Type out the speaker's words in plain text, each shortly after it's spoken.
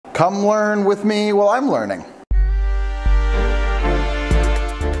Come learn with me while I'm learning.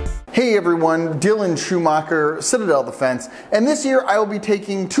 Hey everyone, Dylan Schumacher, Citadel Defense, and this year I will be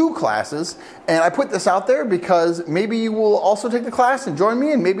taking 2 classes, and I put this out there because maybe you will also take the class and join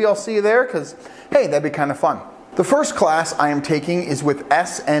me, and maybe I'll see you there because, hey, that'd be kind of fun. The first class I am taking is with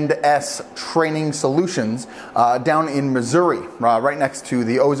S&S Training Solutions down in Missouri, right next to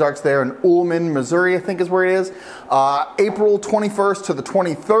the Ozarks there in Ullman, Missouri, I think is where it is. April 21st to the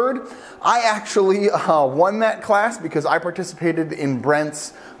 23rd. I actually won that class because I participated in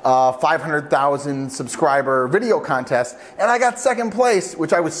Brent's 500,000 subscriber video contest, and I got 2nd place,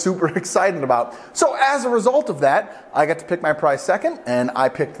 which I was super excited about. So as a result of that, I got to pick my prize 2nd, and I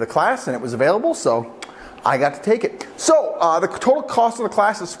picked the class, and it was available, so I got to take it. So the total cost of the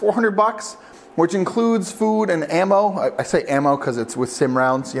class is $400, which includes food and ammo. I say ammo because it's with sim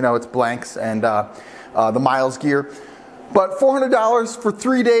rounds, you know, it's blanks and the miles gear. But $400 for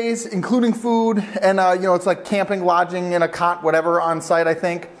 3 days, including food, and you know, it's like camping, lodging, in a cot, whatever, on site, I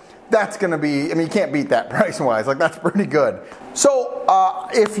think. That's gonna be, I mean, you can't beat that price-wise. Like, that's pretty good. So,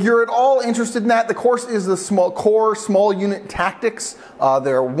 if you're at all interested in that, the course is the small unit tactics.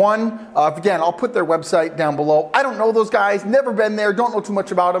 They're one. Again, I'll put their website down below. I don't know those guys, never been there, don't know too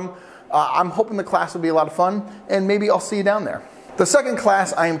much about them. I'm hoping the class will be a lot of fun, and maybe I'll see you down there. The second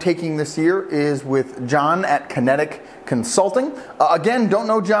class I am taking this year is with John at Kinetic Consulting. Again, don't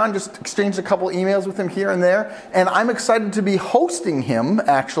know John, just exchanged a couple emails with him here and there, and I'm excited to be hosting him,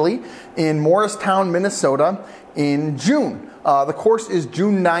 actually, in Morristown, Minnesota in June. The course is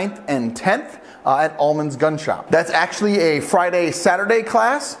June 9th and 10th at Allman's Gun Shop. That's actually a Friday-Saturday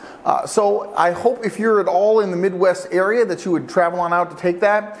class, so I hope if you're at all in the Midwest area that you would travel on out to take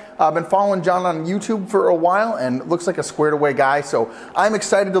that. I've been following John on YouTube for a while and looks like a squared away guy, so I'm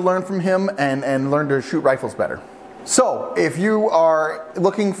excited to learn from him and learn to shoot rifles better. So, if you are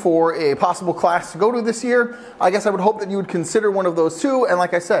looking for a possible class to go to this year, I guess I would hope that you would consider one of those 2, and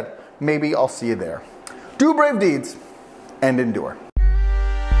like I said, maybe I'll see you there. Do brave deeds and endure.